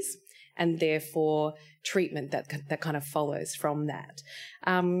capacities and therefore treatment that kind of follows from that.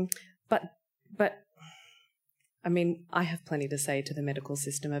 But I mean, I have plenty to say to the medical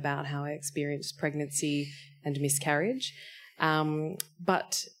system about how I experienced pregnancy and miscarriage.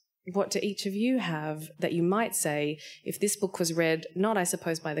 But what do each of you have that you might say if this book was read, not, I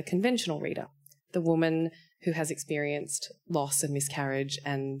suppose, by the conventional reader, the woman who has experienced loss and miscarriage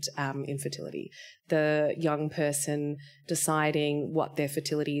and infertility, the young person deciding what their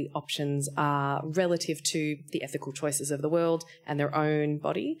fertility options are relative to the ethical choices of the world and their own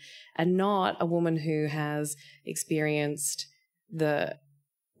body, and not a woman who has experienced the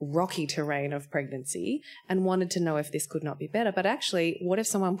rocky terrain of pregnancy and wanted to know if this could not be better. But actually, what if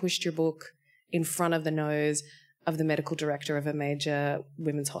someone pushed your book in front of the nose of the medical director of a major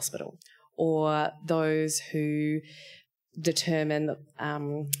women's hospital, or those who determine,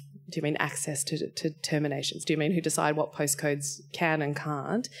 do you mean access to terminations? Do you mean who decide what postcodes can and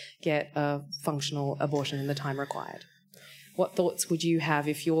can't get a functional abortion in the time required? What thoughts would you have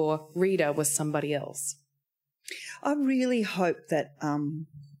if your reader was somebody else? I really hope that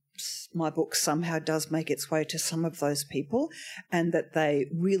my book somehow does make its way to some of those people, and that they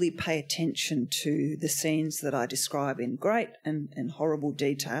really pay attention to the scenes that I describe in great and horrible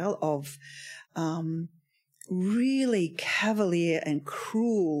detail of really cavalier and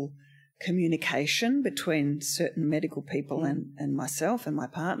cruel communication between certain medical people and myself and my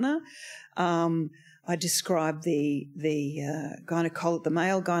partner. I describe the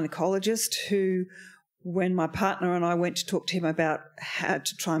male gynecologist who, when my partner and I went to talk to him about how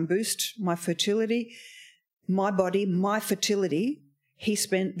to try and boost my fertility, my body, my fertility, he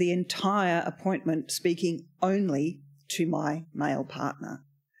spent the entire appointment speaking only to my male partner.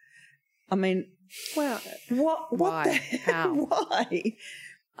 I mean, wow. What Why? the heck? How? Why?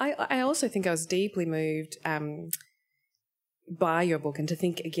 I also think I was deeply moved by your book, and to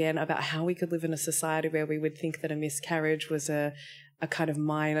think again about how we could live in a society where we would think that a miscarriage was a kind of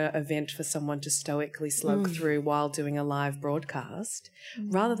minor event for someone to stoically slug through while doing a live broadcast,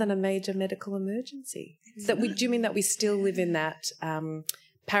 rather than a major medical emergency. Do you mean that we still live in that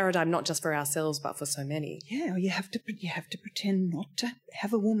paradigm, not just for ourselves but for so many? Yeah, you have to pretend not to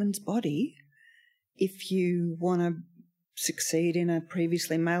have a woman's body if you want to succeed in a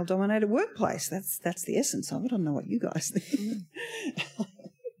previously male-dominated workplace. That's the essence of it. I don't know what you guys think.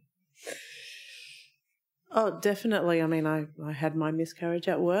 Oh, definitely. I mean, I had my miscarriage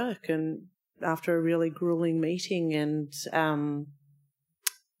at work, and after a really grueling meeting, and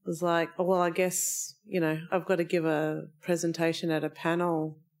was like, oh, well, I guess, I've got to give a presentation at a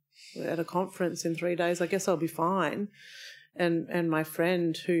panel at a conference in 3 days. I guess I'll be fine. And my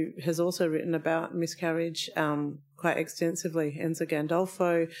friend, who has also written about miscarriage quite extensively, Enza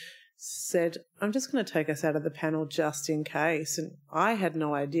Gandolfo, said, I'm just going to take us out of the panel just in case. And I had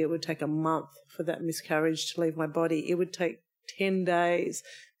no idea it would take a month for that miscarriage to leave my body. It would take 10 days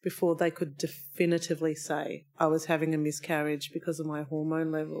before they could definitively say I was having a miscarriage because of my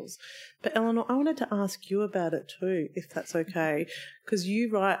hormone levels. But Eleanor, I wanted to ask you about it too, if that's okay, because you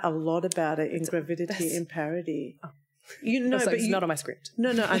write a lot about it in Gravidity in Parity. Oh. It's not on my script.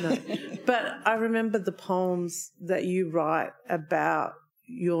 No, I know. But I remember the poems that you write about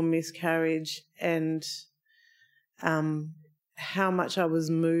your miscarriage, and how much I was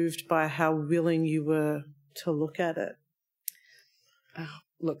moved by how willing you were to look at it. Oh,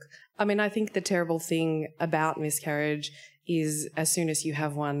 look, I mean, I think the terrible thing about miscarriage is as soon as you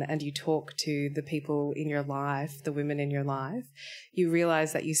have one and you talk to the people in your life, the women in your life, you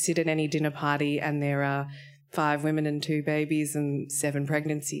realise that you sit at any dinner party and there are 5 women and 2 babies and 7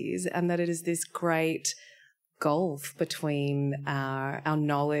 pregnancies, and that it is this great gulf between our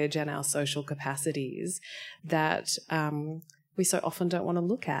knowledge and our social capacities that we so often don't want to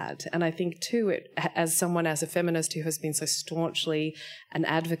look at. And I think too, as a feminist who has been so staunchly an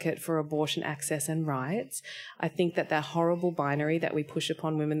advocate for abortion access and rights, I think that horrible binary that we push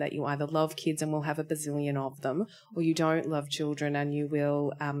upon women, that you either love kids and will have a bazillion of them, or you don't love children and you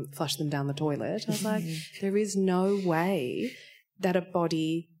will flush them down the toilet. I was like, there is no way that a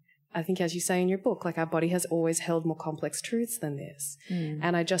body, I think as you say in your book, like our body has always held more complex truths than this.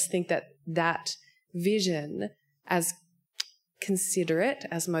 And I just think that vision, as considerate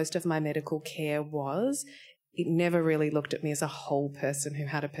as most of my medical care was, it never really looked at me as a whole person who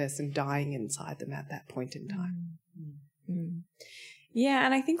had a person dying inside them at that point in time. Yeah,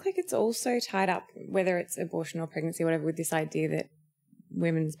 and I think it's also tied up, whether it's abortion or pregnancy or whatever, with this idea that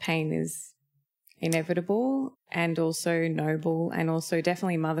women's pain is inevitable and also noble and also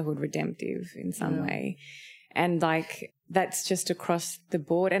definitely motherhood redemptive in some way. And that's just across the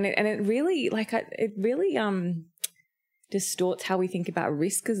board. And it really distorts how we think about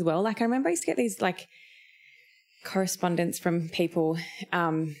risk as well. I remember I used to get these correspondence from people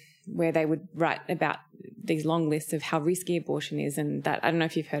where they would write about these long lists of how risky abortion is, and that, I don't know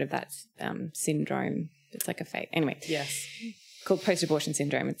if you've heard of that syndrome. It's like a fake. Anyway. Yes. Called post-abortion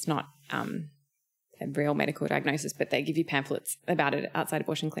syndrome. It's not a real medical diagnosis, but they give you pamphlets about it outside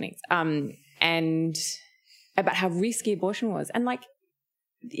abortion clinics, and about how risky abortion was. And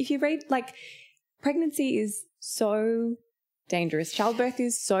if you read, pregnancy is so dangerous. Childbirth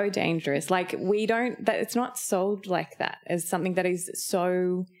is so dangerous. It's not sold like that as something that is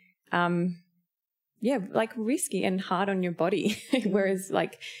so, risky and hard on your body. Whereas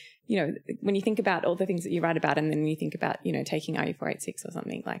when you think about all the things that you write about, and then you think about, taking RU486 or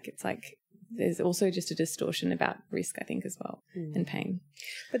something, there's also just a distortion about risk, I think, as well, and pain.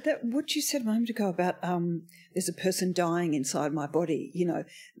 But what you said a moment ago about there's a person dying inside my body,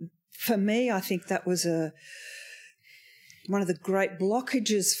 for me, I think that was one of the great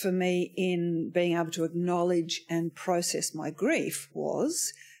blockages for me in being able to acknowledge and process my grief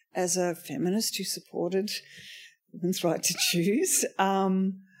was, as a feminist who supported women's right to choose,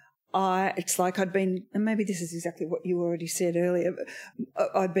 it's like I'd been, and maybe this is exactly what you already said earlier,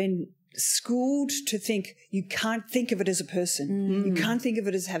 I'd been schooled to think you can't think of it as a person. You can't think of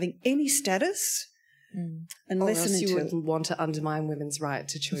it as having any status. Unless you would want to undermine women's right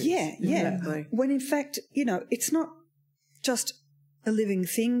to choose. Yeah. Exactly. When in fact, it's not just a living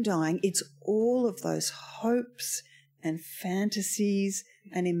thing dying, it's all of those hopes and fantasies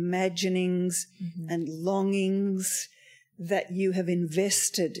and imaginings and longings that you have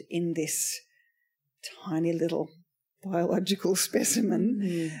invested in this tiny little biological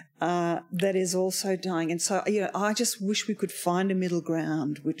specimen that is also dying. And so, I just wish we could find a middle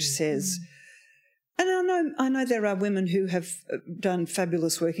ground which says, and I know there are women who have done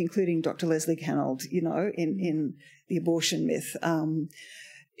fabulous work, including Dr. Leslie Canold, in the abortion myth,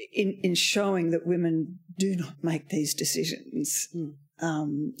 in showing that women do not make these decisions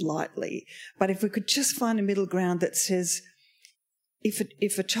lightly. But if we could just find a middle ground that says,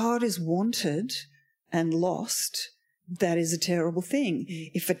 if a child is wanted and lost, that is a terrible thing.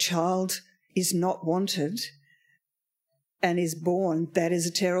 If a child is not wanted and is born, that is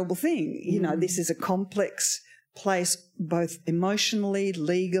a terrible thing. This is a complex place both emotionally,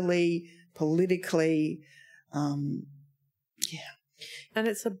 legally, politically. And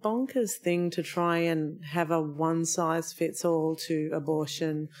it's a bonkers thing to try and have a one-size-fits-all to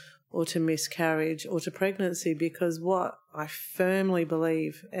abortion or to miscarriage or to pregnancy, because what I firmly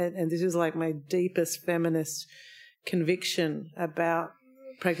believe, and this is like my deepest feminist conviction about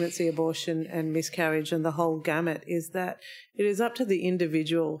pregnancy, abortion and miscarriage and the whole gamut, is that it is up to the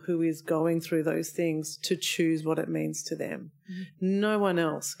individual who is going through those things to choose what it means to them. Mm-hmm. No one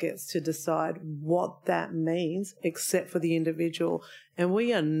else gets to decide what that means except for the individual. And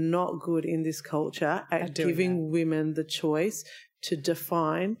we are not good in this culture at giving women the choice to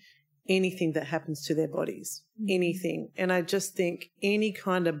define anything that happens to their bodies, anything. And I just think any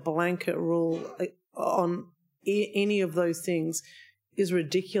kind of blanket rule on any of those things is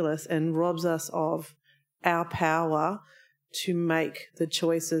ridiculous and robs us of our power to make the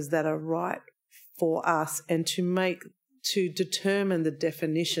choices that are right for us and to determine the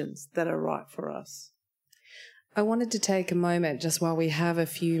definitions that are right for us. I wanted to take a moment just while we have a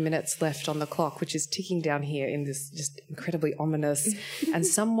few minutes left on the clock, which is ticking down here in this just incredibly ominous and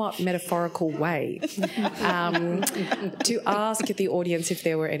somewhat metaphorical way, to ask the audience if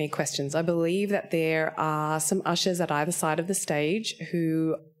there were any questions. I believe that there are some ushers at either side of the stage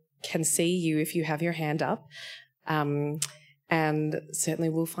who can see you if you have your hand up, and certainly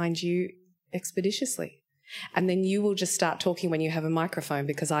will find you expeditiously. And then you will just start talking when you have a microphone,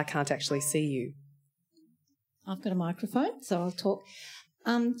 because I can't actually see you. I've got a microphone, so I'll talk.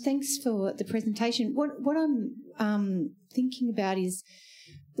 Thanks for the presentation. What I'm thinking about is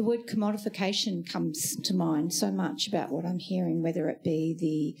the word commodification comes to mind so much about what I'm hearing, whether it be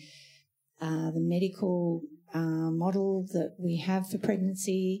the medical model that we have for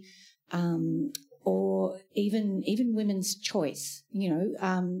pregnancy, or even women's choice.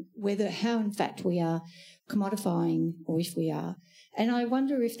 How in fact we are commodifying, or if we are. And I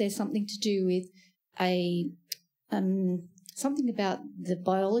wonder if there's something to do with something about the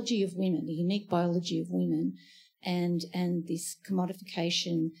biology of women, the unique biology of women, and this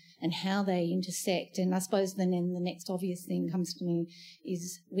commodification and how they intersect. And I suppose then the next obvious thing comes to me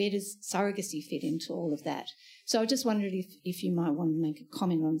is, where does surrogacy fit into all of that? So I just wondered if you might want to make a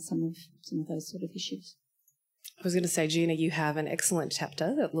comment on some of those sort of issues. I was going to say, Gina, you have an excellent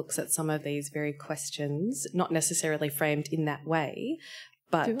chapter that looks at some of these very questions, not necessarily framed in that way,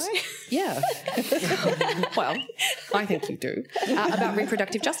 but do I? Yeah. Well, I think you do. About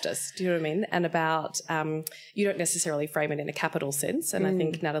reproductive justice, do you know what I mean? And about, you don't necessarily frame it in a capital sense. And I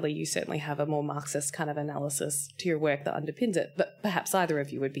think, Natalie, you certainly have a more Marxist kind of analysis to your work that underpins it. But perhaps either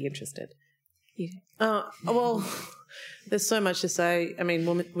of you would be interested. Well, there's so much to say. I mean,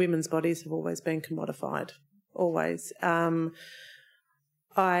 women's bodies have always been commodified, always.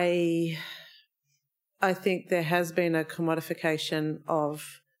 I think there has been a commodification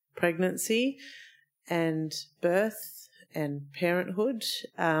of pregnancy and birth and parenthood.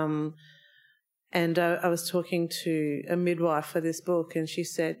 And I was talking to a midwife for this book, and she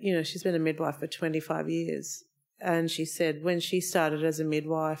said, she's been a midwife for 25 years. And she said when she started as a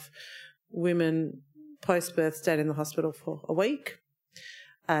midwife, women post-birth stayed in the hospital for a week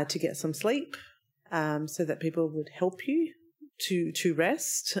to get some sleep, so that people would help you to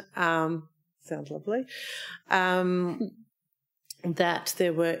rest. Sounds lovely. That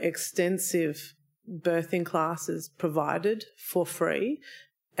there were extensive birthing classes provided for free.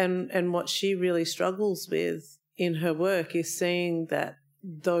 And what she really struggles with in her work is seeing that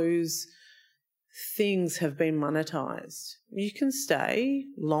those things have been monetised. You can stay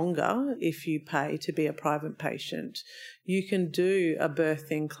longer if you pay to be a private patient. You can do a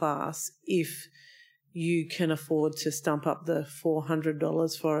birthing class if you can afford to stump up the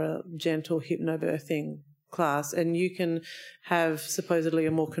 $400 for a gentle hypnobirthing class, and you can have supposedly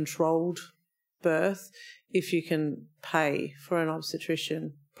a more controlled birth if you can pay for an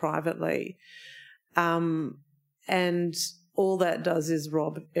obstetrician privately. And all that does is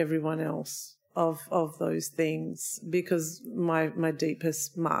rob everyone else of those things, because my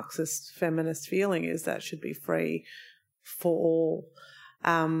deepest Marxist feminist feeling is that should be free for all.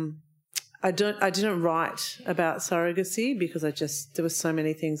 I didn't write about surrogacy because there were so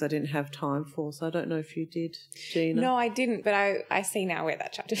many things I didn't have time for. So I don't know if you did, Gina. No, I didn't, but I see now where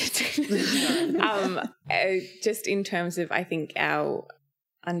that chapter is. Just in terms of, I think our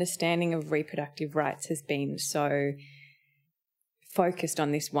understanding of reproductive rights has been so focused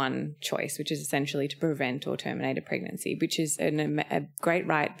on this one choice, which is essentially to prevent or terminate a pregnancy, which is a great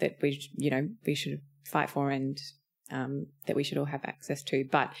right that we should fight for, and that we should all have access to.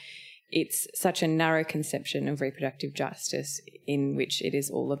 But it's such a narrow conception of reproductive justice in which it is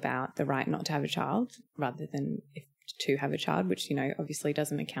all about the right not to have a child rather than to have a child, which, you know, obviously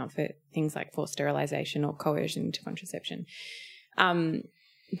doesn't account for things like forced sterilisation or coercion to contraception.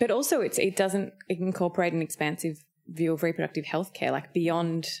 But also it doesn't incorporate an expansive view of reproductive health care, like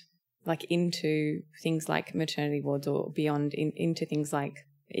beyond, like into things like maternity wards or beyond into things like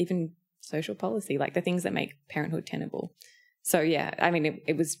even social policy, like the things that make parenthood tenable. So, yeah, I mean,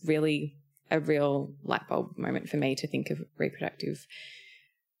 it was really a real light bulb moment for me to think of reproductive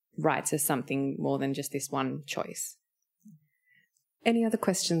rights as something more than just this one choice. Any other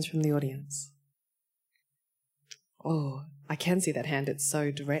questions from the audience? Oh, I can see that hand. It's so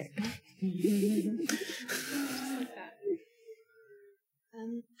direct.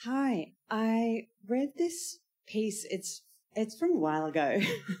 Hi, I read this piece. It's from a while ago.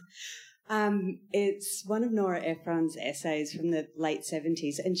 It's one of Nora Ephron's essays from the late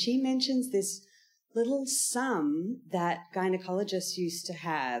 70s, and she mentions this little sum that gynecologists used to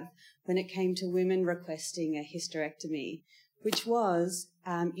have when it came to women requesting a hysterectomy, which was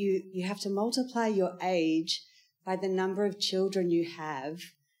you have to multiply your age by the number of children you have,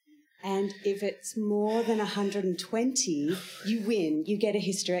 and if it's more than 120, you win, you get a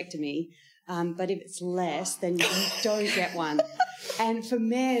hysterectomy, but if it's less, then you don't get one. And for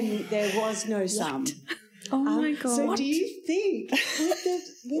men, there was no sum. Oh, my God. So do you think,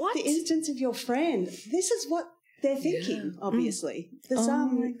 with the instance of your friend, this is what they're thinking, obviously? The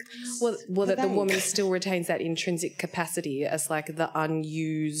sum... Well, that the woman still retains that intrinsic capacity as like the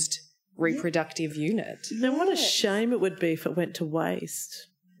unused reproductive unit. Then what a shame it would be if it went to waste.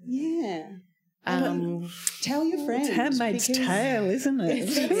 Yeah. Tell your friends. It's Handmaid's Tale, isn't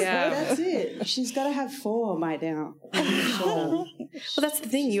it? That's it. She's got to have 4 by now. Well, that's the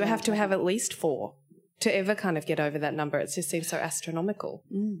thing. You have to have at least 4 to ever kind of get over that number. It just seems so astronomical.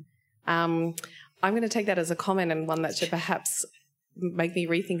 I'm going to take that as a comment and one that should perhaps make me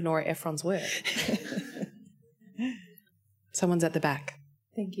rethink Nora Ephron's work. Someone's at the back.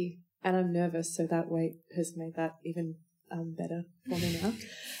 Thank you. And I'm nervous, so that weight has made that even better for me now.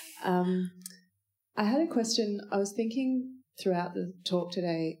 I had a question. I was thinking throughout the talk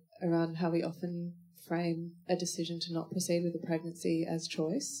today around how we often frame a decision to not proceed with a pregnancy as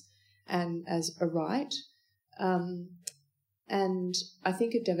choice and as a right. And I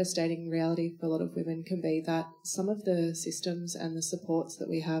think a devastating reality for a lot of women can be that some of the systems and the supports that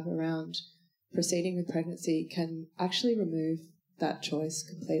we have around proceeding with pregnancy can actually remove that choice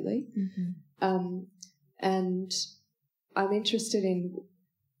completely. Mm-hmm. And I'm interested in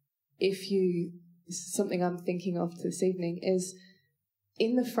this is something I'm thinking of this evening, is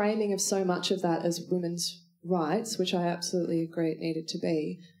in the framing of so much of that as women's rights, which I absolutely agree it needed to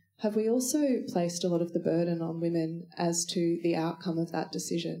be, have we also placed a lot of the burden on women as to the outcome of that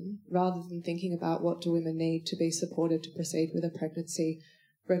decision, rather than thinking about what do women need to be supported to proceed with a pregnancy,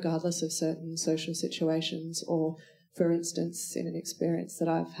 regardless of certain social situations, or, for instance, in an experience that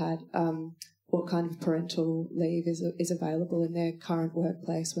I've had, what kind of parental leave is available in their current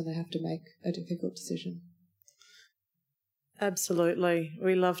workplace when they have to make a difficult decision? Absolutely.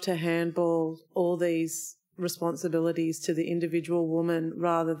 We love to handball all these responsibilities to the individual woman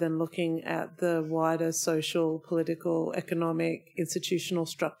rather than looking at the wider social, political, economic, institutional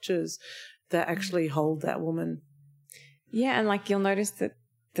structures that actually hold that woman. Yeah, and like you'll notice that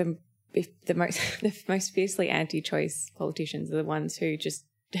the most fiercely anti-choice politicians are the ones who just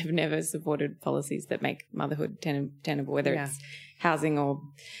have never supported policies that make motherhood tenable, whether it's housing or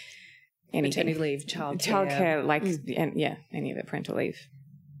anything. Maternity leave, childcare, like any of it, parental leave.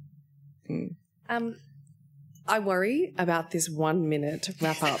 I worry about this 1 minute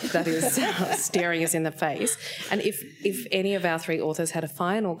wrap up that is staring us in the face. And if any of our 3 authors had a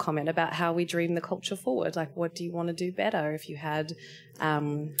final comment about how we dream the culture forward, like what do you want to do better? If you had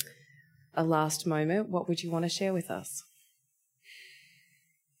a last moment, what would you want to share with us?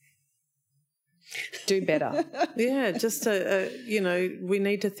 Do better. Yeah, just we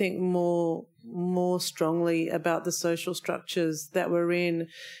need to think more strongly about the social structures that we're in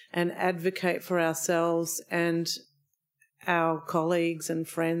and advocate for ourselves and our colleagues and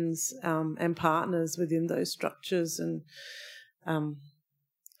friends and partners within those structures. And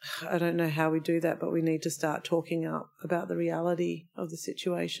I don't know how we do that, but we need to start talking up about the reality of the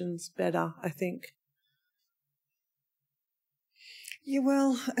situations better, I think. Yeah,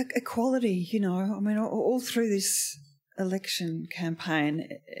 well, equality, I mean, all through this election campaign,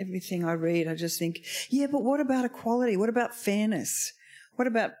 everything I read, I just think, yeah, but what about equality? What about fairness? What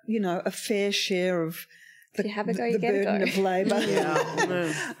about, a fair share of the burden of labour?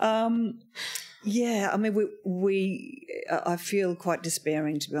 Yeah, I mean, I feel quite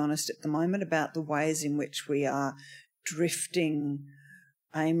despairing, to be honest, at the moment about the ways in which we are drifting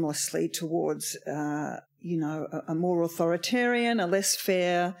aimlessly towards, a more authoritarian, a less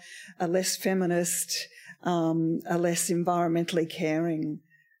fair, a less feminist, a less environmentally caring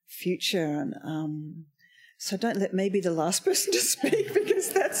future. And so don't let me be the last person to speak because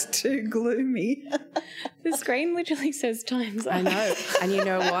that's too gloomy. The screen literally says time's up. I know. And you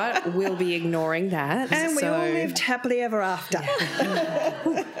know what? We'll be ignoring that. And we all lived happily ever after.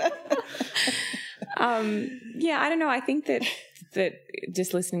 I don't know. I think that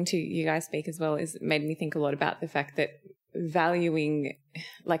just listening to you guys speak as well has made me think a lot about the fact that valuing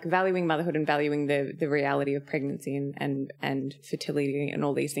motherhood and valuing the reality of pregnancy and fertility and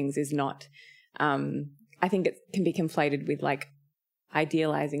all these things is not, I think it can be conflated with like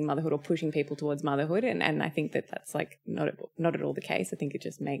idealizing motherhood or pushing people towards motherhood. And I think that's like not at all the case. I think it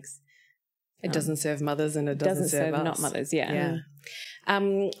just makes... It doesn't serve mothers and it doesn't serve us. Not mothers, yeah.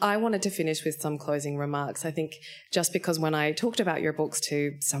 I wanted to finish with some closing remarks. I think just because when I talked about your books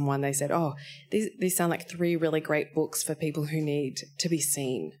to someone, they said, oh, these sound like 3 really great books for people who need to be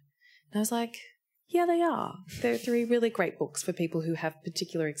seen. And I was like, yeah, they are. They're 3 really great books for people who have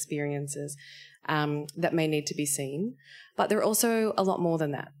particular experiences that may need to be seen. But they're also a lot more than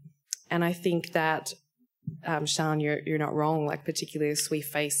that. And I think that, Sian, you're not wrong, like particularly as we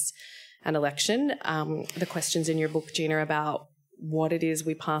face an election, the questions in your book, Gina, about what it is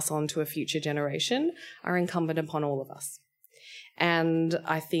we pass on to a future generation are incumbent upon all of us. And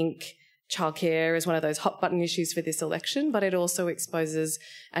I think childcare is one of those hot button issues for this election, but it also exposes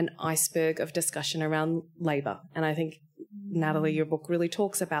an iceberg of discussion around labour. And I think, Natalie, your book really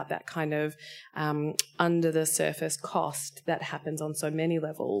talks about that kind of under the surface cost that happens on so many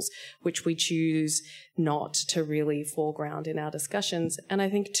levels, which we choose not to really foreground in our discussions. And I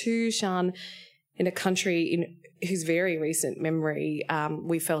think too, Sian, in a country in whose very recent memory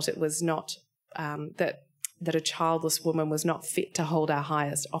we felt it was not that a childless woman was not fit to hold our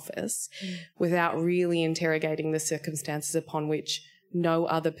highest office without really interrogating the circumstances upon which no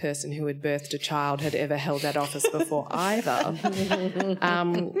other person who had birthed a child had ever held that office before either.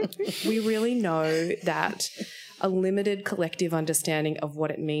 We really know that a limited collective understanding of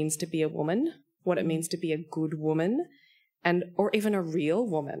what it means to be a woman, what it means to be a good woman, or even a real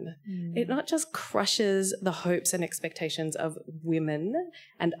woman, it not just crushes the hopes and expectations of women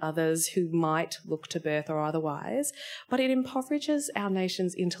and others who might look to birth or otherwise, but it impoverishes our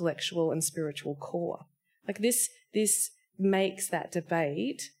nation's intellectual and spiritual core. Like this makes that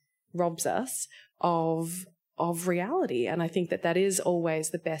debate, robs us of reality. And I think that is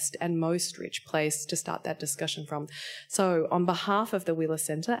always the best and most rich place to start that discussion from. So on behalf of the Wheeler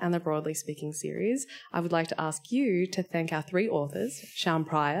Centre and the Broadly Speaking series, I would like to ask you to thank our 3 authors, Sian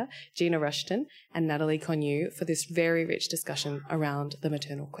Pryor, Gina Rushton and Natalie Connew, for this very rich discussion around the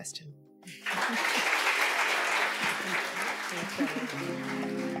maternal question.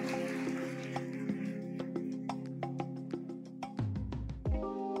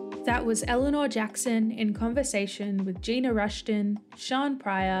 That was Eleanor Jackson in conversation with Gina Rushton, Sian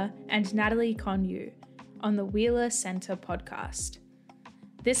Pryor, and Natalie Connew on the Wheeler Centre podcast.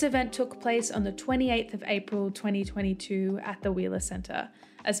 This event took place on the 28th of April 2022 at the Wheeler Centre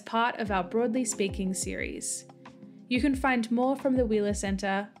as part of our Broadly Speaking series. You can find more from the Wheeler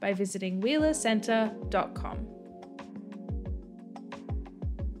Centre by visiting wheelercentre.com.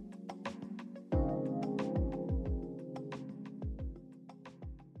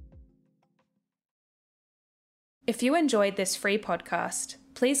 If you enjoyed this free podcast,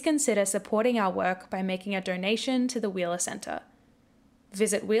 please consider supporting our work by making a donation to the Wheeler Centre.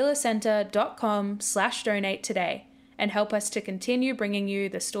 Visit wheelercentre.com/donate today and help us to continue bringing you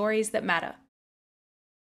the stories that matter.